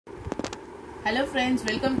Hello friends,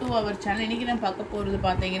 welcome to our channel. இன்னைக்கு நான் பார்க்க போறது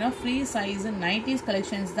பாத்தீங்கன்னா free size nighties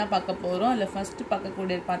collections தான் பார்க்க போறோம். அதுல first பார்க்க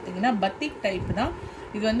கூடியது பாத்தீங்கன்னா batik type தான்.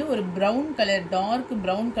 இது வந்து ஒரு brown color, dark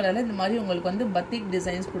brown colorல இந்த மாதிரி உங்களுக்கு வந்து batik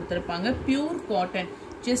designs கொடுத்திருப்பாங்க. Pure cotton.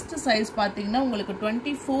 Chest size பாத்தீங்கன்னா உங்களுக்கு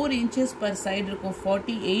 24 inches per side இருக்கும்.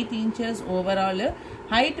 48 inches overall.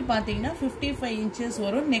 Height பாத்தீங்கன்னா 55 inches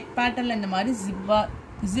வரும். Neck patternல இந்த மாதிரி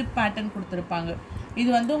zip pattern கொடுத்திருப்பாங்க. இது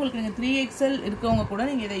வந்து உங்களுக்கு நீங்க 3XL இருக்கவங்க கூட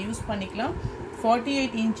நீங்க இத யூஸ் பண்ணிக்கலாம்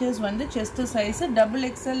 48 inches வந்து chest size double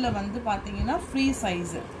XL ல வந்து பாத்தீங்கன்னா free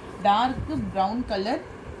size dark brown color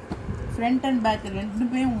front and back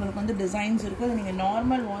ரெண்டுமே உங்களுக்கு வந்து டிசைன்ஸ் இருக்கு அது நீங்க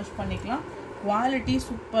நார்மல் வாஷ் பண்ணிக்கலாம் குவாலிட்டி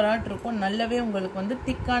சூப்பரா இருக்கும் நல்லாவே உங்களுக்கு வந்து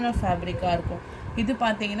திக்கான ஃபேப்ரிக்கா இருக்கும் இது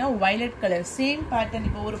பாத்தீங்கன்னா violet color same pattern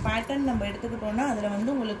இப்போ ஒரு pattern நம்ம எடுத்துக்கிட்டோம்னா அதுல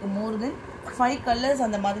வந்து உங்களுக்கு more than 5 colors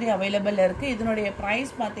அந்த மாதிரி available இருக்கு இதனுடைய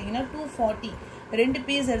price பாத்தீங்கன்னா 240 ரெண்டு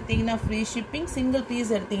பீஸ் எடுத்தீங்கன்னா free shipping single piece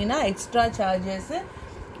எடுத்தீங்கன்னா extra charges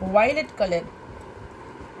violet color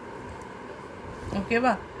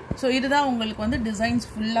ஓகேவா சோ இதுதான் உங்களுக்கு வந்து டிசைன்ஸ்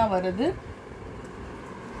ஃபுல்லா வருது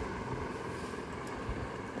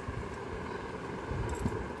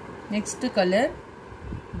next color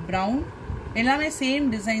brown எல்லாமே சேம்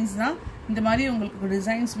டிசைன்ஸ் தான் இந்த மாதிரி உங்களுக்கு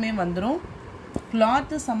டிசைன்ஸ்மே வந்துரும்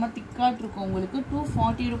cloth சமத்திக்கா இருக்கும் உங்களுக்கு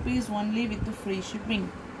 240 rupees only with free shipping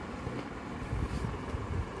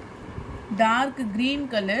dark green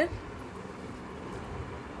color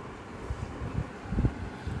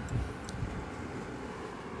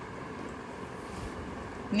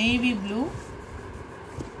navy blue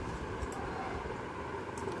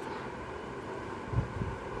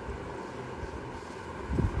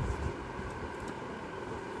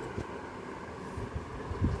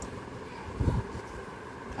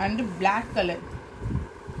and black color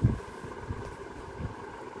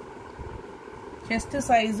chest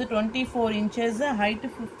size 24 inches height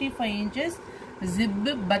 55 inches zip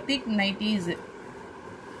batik nighties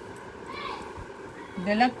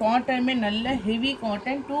இதெல்லாம் காட்டன்மே நல்ல ஹெவி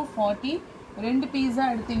காட்டன் 240 ரெண்டு பீஸா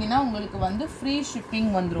எடுத்தீங்கன்னா உங்களுக்கு வந்து ஃப்ரீ ஷிப்பிங்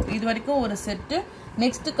வந்துரும் இது வரைக்கும் ஒரு செட்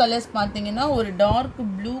நெக்ஸ்ட் கலர்ஸ் பாத்தீங்கன்னா ஒரு டார்க்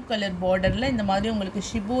ப்ளூ கலர் borderல இந்த மாதிரி உங்களுக்கு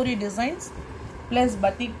shibori designs plus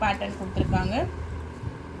batik pattern கொடுத்திருக்காங்க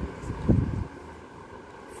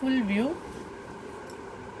full view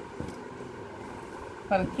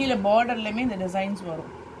पर கீழ borderலமே இந்த டிசைன்ஸ் வரும்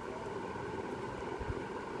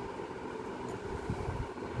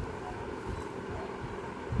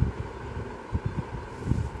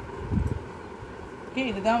ஓகே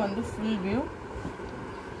இதுதான் வந்து full view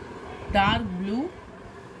dark blue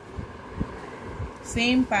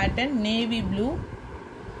same pattern navy blue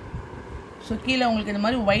so கீழ உங்களுக்கு இந்த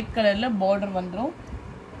மாதிரி white கலர்ல border வந்துரும்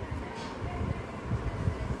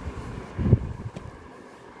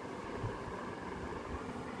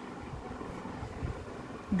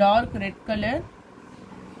dark red color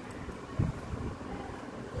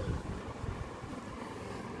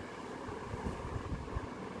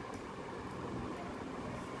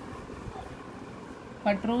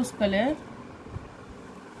rose color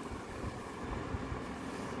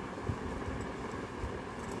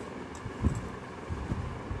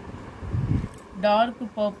dark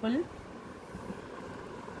purple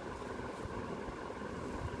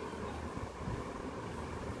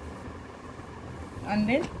and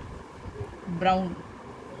then brown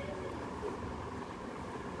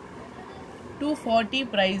 240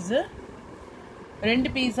 price ரெண்டு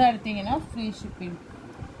பீஸா எடுத்தீங்கன்னா free shipping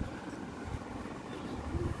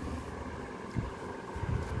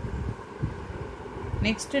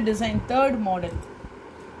next design third model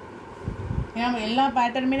நம்ம எல்லா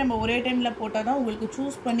பேட்டர்னுமே நம்ம ஒரே டைம்ல போட்டா தான் உங்களுக்கு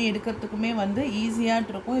चूஸ் பண்ணி எடுக்கிறதுக்குமே வந்து ஈஸியா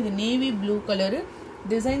இருக்கும் இது navy blue colour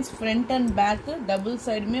designs front and back double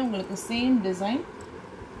side மே உங்களுக்கு same design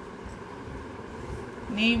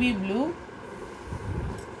navy blue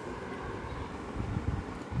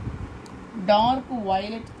dark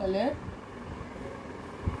violet color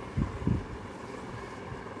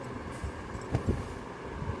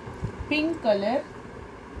pink color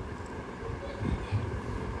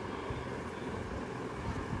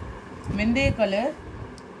mende color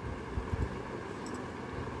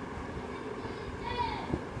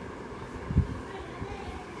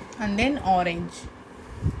and then orange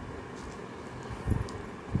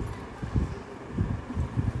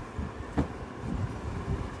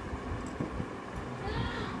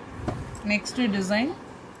next design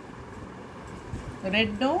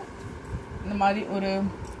red இந்த மாதிரி ஒரு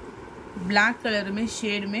black கலருமே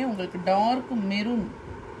ஷேடுமே உங்களுக்கு dark maroon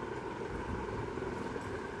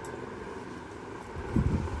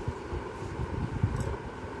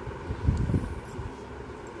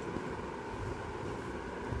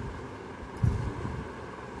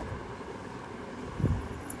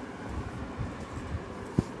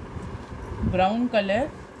brown color,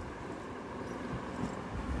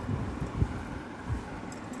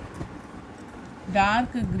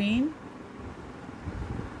 dark green,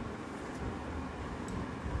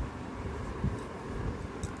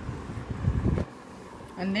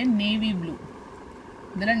 and then navy blue.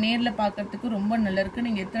 இதெல்லாம் நேர்ல பார்க்கிறதுக்கு ரொம்ப நல்லா இருக்கு.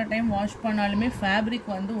 நீங்க எத்தனை டைம் வாஷ் பண்ணாலுமே ஃபேப்ரிக்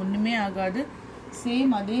வந்து ஒண்ணுமே ஆகாது.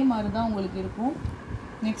 சேம் அதே மாதிரி தான் உங்களுக்கு இருக்கும்.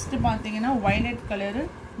 நெக்ஸ்ட் பாத்தீங்கன்னா violet colour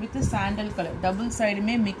with sandal colour double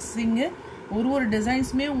சைடுமே மிக்சிங். ஒரு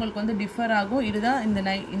டிசைன்ஸ்மே உங்களுக்கு வந்து டிஃபர் ஆகும். இதுதான்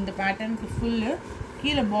இந்த பேட்டர்னுக்கு ஃபுல்.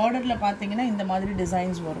 கீழ பார்டர்ல பாத்தீங்கன்னா இந்த மாதிரி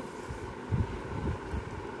டிசைன்ஸ் வரும்.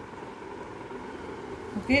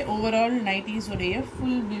 ஓகே, ஓவரால் நைட்டீஸ் உடைய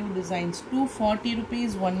full view designs 240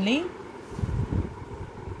 rupees only.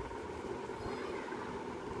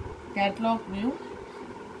 Catalog view.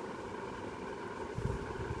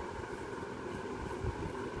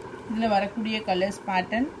 இதுல வரக்கூடிய colours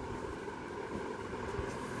pattern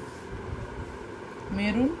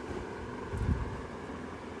maroon,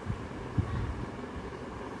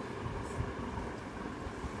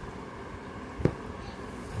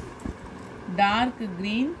 dark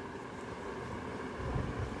green,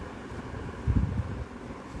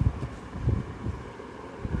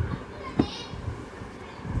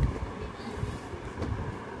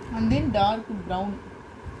 and then dark brown.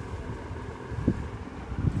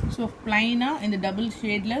 So plain இந்த டபுள்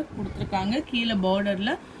ஷேட்ல கொடுத்திருக்காங்க. கீழ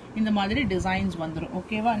பார்டர்ல இந்த மாதிரி டிசைன்ஸ் வந்துரும்.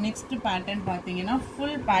 ஓகேவா? நெக்ஸ்ட் பேட்டர்ன் பாத்தீங்கன்னா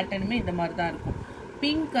ஃபுல் பேட்டர்னுமே இந்த மாதிரி தான் இருக்கும்.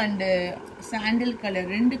 பிங்க் அண்ட் சாண்டல்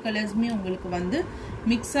கலர் ரெண்டு கலர்ஸ்மே உங்களுக்கு வந்து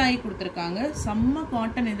மிக்ஸ் ஆகி கொடுத்துருக்காங்க. செம்ம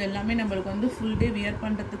காட்டன். இது எல்லாமே நம்மளுக்கு வந்து ஃபுல் டே வியர்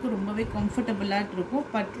பண்ணுறதுக்கு ரொம்பவே கம்ஃபர்டபுளாக இருக்கும்.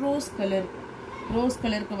 பட் ரோஸ்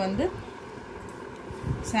கலருக்கு வந்து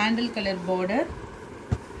sandal colour border,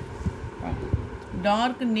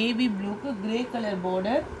 dark navy ப்ளூக்கு grey colour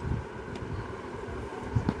border,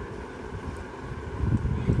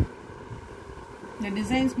 இந்த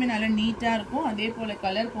டிசைன்ஸ்மே நல்லா நீட்டாக இருக்கும். அதே போல்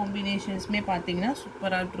கலர் காம்பினேஷன்ஸ்மே பார்த்தீங்கன்னா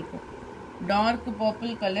சூப்பராக இருக்கும். Dark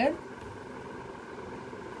purple colour,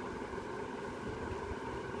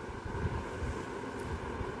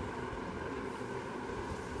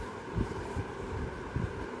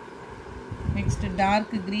 next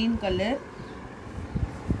dark green colour,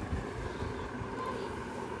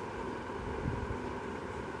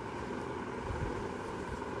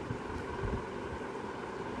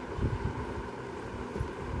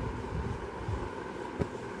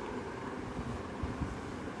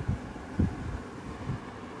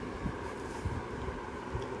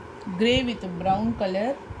 grey with brown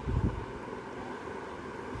color,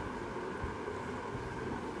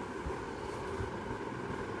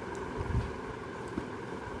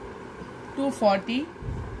 $240.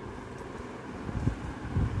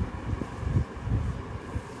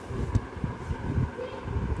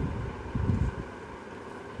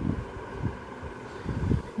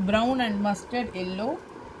 Brown and mustard yellow,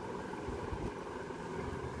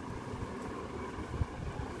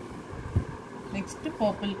 next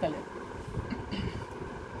purple color.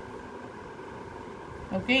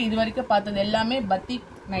 Okay, இது வரைக்கும் பார்த்தது எல்லாமே பத்திக்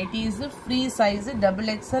nighties, free size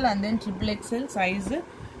XXL and then XXL size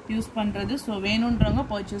use பண்ணுறது. ஸோ வேணுன்றவங்க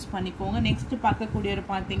பர்ச்சேஸ் பண்ணிக்கோங்க. நெக்ஸ்ட் பார்க்கக்கூடிய ஒரு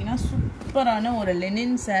பார்த்தீங்கன்னா சூப்பரான ஒரு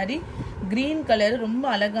லெனின் சாரீ, க்ரீன் கலர், ரொம்ப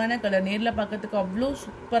அழகான கலர். நேரில் பார்க்கறதுக்கு அவ்வளோ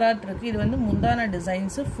சூப்பராக இருக்குது. இது வந்து முந்தான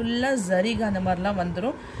டிசைன்ஸு ஃபுல்லாக ஜரிகா அந்த மாதிரிலாம்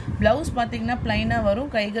வந்துடும். ப்ளவுஸ் பார்த்தீங்கன்னா ப்ளைனாக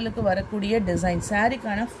வரும். கைகளுக்கு வரக்கூடிய டிசைன்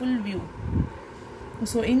சாரீக்கான ஃபுல் வியூ.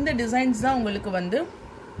 ஸோ இந்த டிசைன்ஸ் தான் உங்களுக்கு வந்து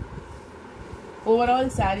ஓவரால்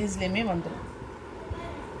சாரீஸ்லேயுமே வந்துடும்.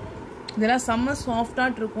 இதெல்லாம் செம்ம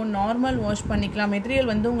சாஃப்டாக இருக்கும். நார்மல் வாஷ் பண்ணிக்கலாம். மெட்டீரியல்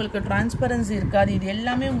வந்து உங்களுக்கு டிரான்ஸ்பரன்சி இருக்காது. இது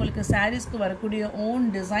எல்லாமே உங்களுக்கு சாரீஸ்க்கு வரக்கூடிய ஓன்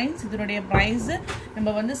டிசைன்ஸ். இதனுடைய ப்ரைஸு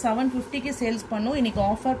நம்ம வந்து 750க்கு சேல்ஸ் பண்ணோம். இன்றைக்கி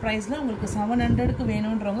ஆஃபர் ப்ரைஸில் உங்களுக்கு 700க்கு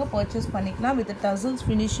வேணுன்றவங்க பர்ச்சேஸ் பண்ணிக்கலாம். வித் டசல்ஸ்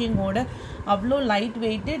ஃபினிஷிங்கோட அவ்வளோ light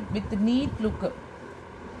weighted with NEET look.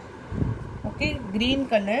 Okay, green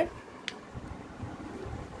colour,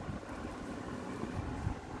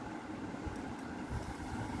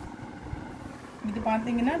 இது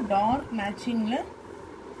பார்த்தீங்கன்னா டார்க் மேட்சிங்கில்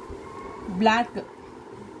பிளாக்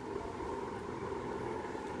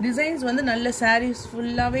டிசைன்ஸ் வந்து நல்ல சாரீஸ்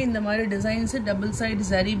ஃபுல்லாகவே இந்த மாதிரி designs, double side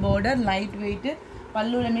zari border, light weight,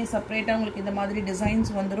 பல்லுலமே செப்பரேட்டாக உங்களுக்கு இந்த மாதிரி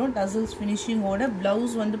டிசைன்ஸ் வந்துடும். டசல்ஸ் ஃபினிஷிங்கோட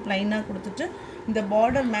ப்ளவுஸ் வந்து ப்ளைனாக கொடுத்துட்டு இந்த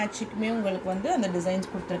பார்டர் மேட்சிக்குமே உங்களுக்கு வந்து அந்த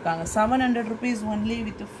டிசைன்ஸ் கொடுத்துருக்காங்க. 700 rupees only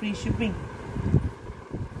with free shipping.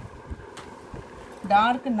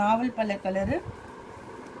 Dark நாவல் பல கலரு,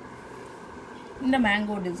 இந்த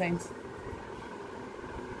மேங்கோ டிசைன்ஸ்.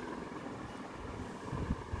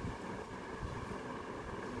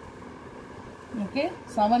 ஓகே,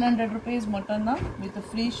 700 rupees மட்டும்தான் வித்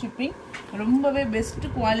ஃப்ரீ ஷிப்பிங். ரொம்பவே best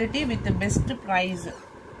quality with best price.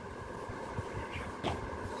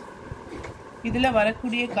 இதுல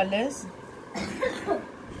வரக்கூடிய colours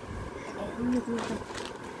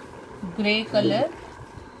grey color,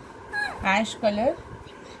 ash color,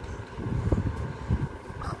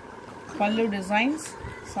 pallu designs,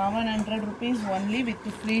 700 rupees only with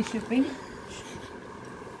free shipping.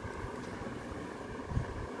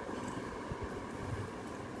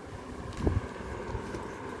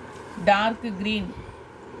 Dark green,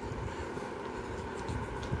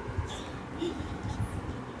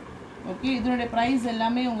 okay, இதோட price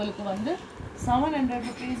எல்லாமே உங்களுக்கு வந்து 700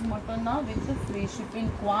 rupees மட்டும் தான் with free shipping.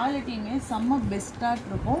 quality மே செம்ம பெஸ்டா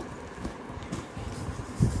இருக்கும்.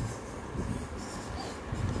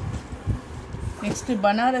 next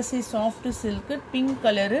banarasi soft silk pink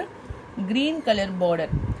color green color border.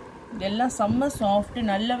 இதெல்லாம் செம்ம soft,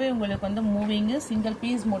 நல்லாவே உங்களுக்கு வந்து மூவிங். சிங்கிள்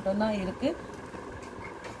பீஸ் மட்டும் தான் இருக்கு.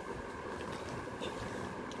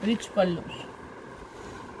 rich pallu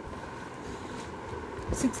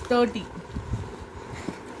 630.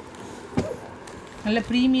 நல்ல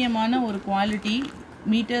பிரீமியமான ஒரு குவாலிட்டி,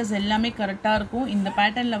 மீட்டர்ஸ் எல்லாமே கரெக்டா இருக்கும். இந்த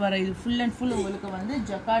பேட்டர்ன்ல வர இது ஃபுல் அண்ட் ஃபுல் உங்களுக்கு வந்து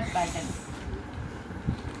ஜக்கார்ட் பேட்டர்ன்.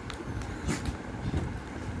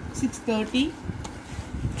 630.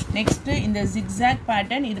 நெக்ஸ்ட் இந்த ஜிக்ஸாக்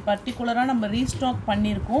பேட்டர்ன், இது பர்டிகுலரா நம்ம ரீஸ்டாக்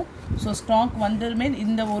பண்ணியிருக்கோம். ஸோ ஸ்டாக் வந்துருமே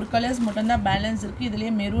இந்த ஒரு கலர்ஸ் மட்டும் தான் பேலன்ஸ் இருக்கு.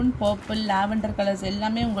 இதுலயே மெரூன், பர்பிள், லாவெண்டர் கலர்ஸ்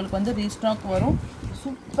எல்லாமே உங்களுக்கு வந்து ரீஸ்டாக் வரும்.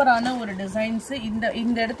 சூப்பரான ஒரு டிசைன்ஸ்.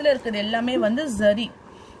 இந்த இடத்துல இருக்கிறது எல்லாமே வந்து ஜரி.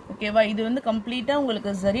 ஓகேவா, இது வந்து கம்ப்ளீட்டா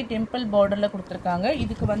உங்களுக்கு ஜரி டெம்பிள் பார்டர்ல கொடுத்துருக்காங்க.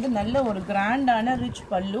 இதுக்கு வந்து நல்ல ஒரு கிராண்டான ரிச்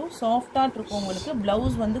பல்லு, சாஃப்டா இருக்கும். உங்களுக்கு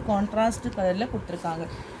பிளவுஸ் வந்து கான்ட்ராஸ்ட் கலர்ல கொடுத்துருக்காங்க.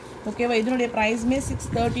 ஓகேவா, இதனுடைய பிரைஸ்மே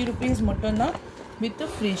 630 rupees மட்டும் தான் with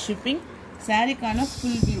free shipping. சாரிக்கான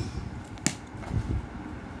full view.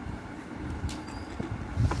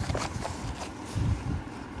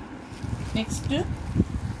 Next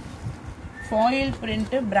foil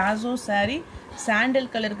print brasso sorry, sandal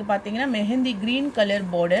கலருக்கு பார்த்தீங்கன்னா மெஹந்தி கிரீன் கலர்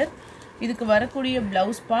பார்டர். இதுக்கு வரக்கூடிய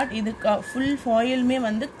பிளவுஸ் பார்ட், இதுக்கு ஃபுல் ஃபாயிலுமே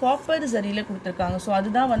வந்து காப்பர் ஜரியில் கொடுத்துருக்காங்க. ஸோ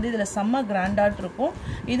அதுதான் வந்து இதில் செம்ம கிராண்டாட் இருக்கும்.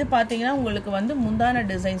 இது பார்த்தீங்கன்னா உங்களுக்கு வந்து முந்தான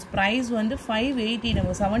டிசைன்ஸ். ப்ரைஸ் வந்து 580,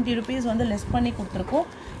 நம்ம 70 rupees வந்து லெஸ் பண்ணி கொடுத்துருக்கோம்.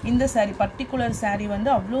 இந்த சாரீ பர்டிகுலர் சாரீ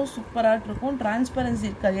வந்து அவ்வளோ சூப்பராக இருக்கும். டிரான்ஸ்பரன்சி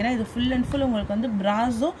இருக்காது, ஏன்னா இது ஃபுல் அண்ட் ஃபுல் உங்களுக்கு வந்து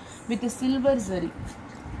பிராசோ வித் சில்வர் ஜரி.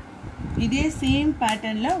 இதே சேம்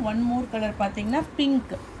பேட்டர்னில் ஒன் மோர் கலர் பார்த்தீங்கன்னா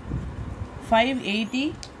pink, 580.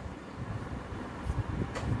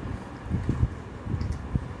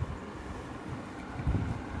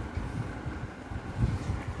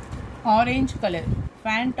 Orange colour,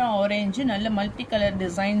 Fanta orange, நல்ல multi colour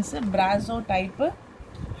designs, brasso type.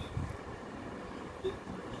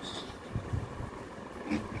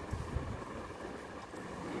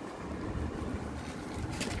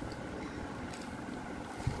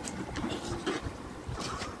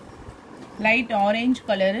 Light orange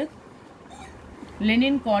colour,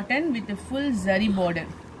 linen cotton with a full zari border,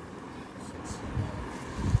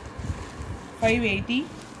 580.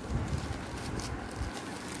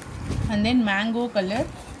 and then mango color,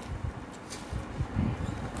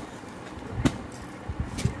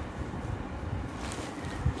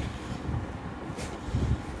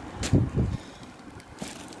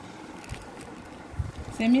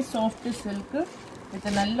 semi soft silk with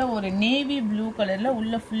நல்ல ஒரு navy blue கலர்ல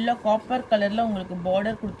உள்ள ஃபுல்லா copper கலர்ல உங்களுக்கு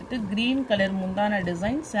border கொடுத்துட்டு green colour முந்தான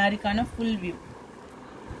design. சாரிக்கான full view.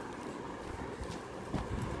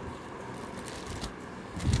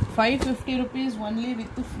 ₹550 only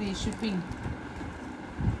with free shipping.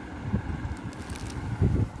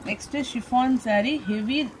 next chiffon saree,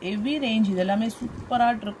 heavy range. இதெல்லாமே சூப்பரா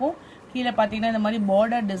இருக்கும். கீழ பாத்தீங்கன்னா இந்த மாதிரி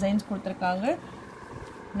border டிசைன்ஸ் கொடுத்திருக்காங்க.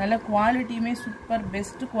 நல்ல குவாலிட்டியுமே சூப்பர்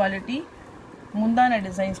பெஸ்ட் குவாலிட்டி. முந்தான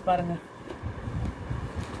டிசைன்ஸ் பாருங்க.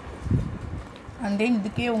 and then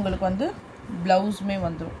இதுக்கே உங்களுக்கு வந்து பிளவுஸ்மே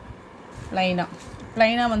வந்துரும்.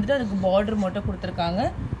 ப்ளைனா வந்துட்டு அதுக்கு border மட்டும் கொடுத்திருக்காங்க.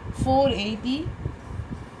 480.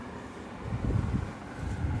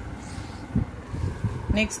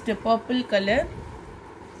 next purple color,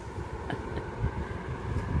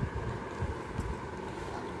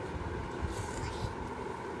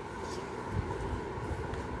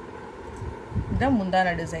 the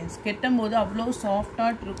முந்தான டிசைன்ஸ். கெட்டும்போது அவ்வளோ சாஃப்டா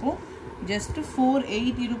இருக்கும். just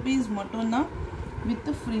 480 rupees மட்டும் தான் with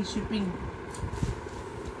free shipping.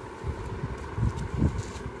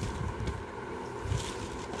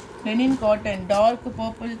 linen cotton, dark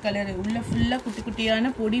purple color, உள்ள ஃபுல்லா குட்டி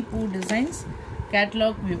குட்டியான பொடி பூ டிசைன்ஸ்.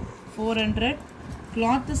 catalog view 400.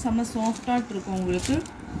 cloth செம சாஃப்டா இருக்கும் உங்களுக்கு.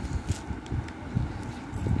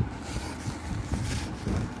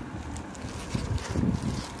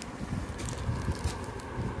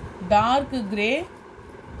 dark grey,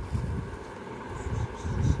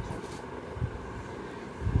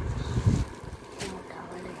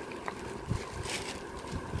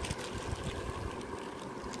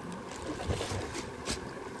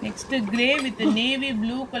 Next grey with navy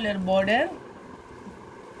blue color border.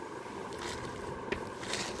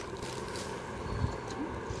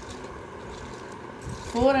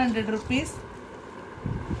 ₹400.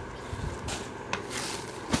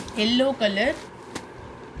 Yellow color.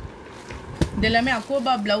 இதெல்லாமே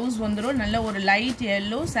அக்கோபா blouse வந்துரும். நல்ல ஒரு light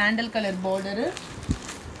yellow sandal color border.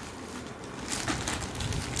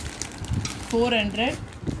 400.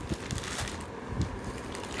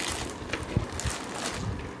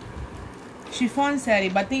 Chiffon saree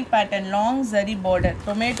batik pattern long zari border.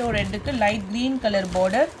 Tomato red க்கு light green color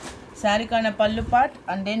border. saree கான பல்லு part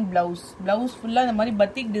and then blouse. blouse full-ஆ இந்த மாதிரி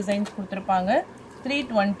batik designs கொடுத்திருப்பாங்க.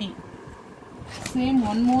 320. Same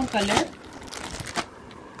one more color.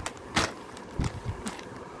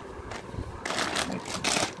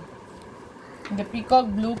 The peacock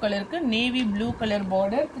blue color க்கு navy blue color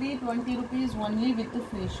border. ₹320 only with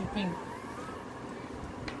free shipping.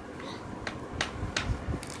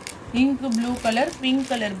 Ink blue color, pink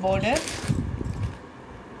color border.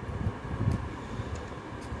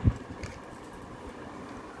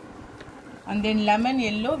 And then lemon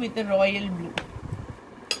yellow with a royal blue.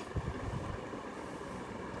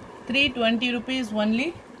 ₹320 only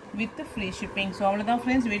with free shipping. So அவ்வளவுதான்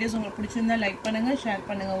friends. Videos உங்களுக்கு பிடிச்சிருந்தா like பண்ணுங்க, share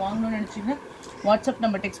பண்ணுங்க. வாங்கணும்னு நினைச்சீங்கன்னா WhatsApp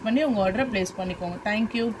number text பண்ணி உங்க ஆர்டரை பிளேஸ் பண்ணிக்கோங்க.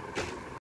 Thank you.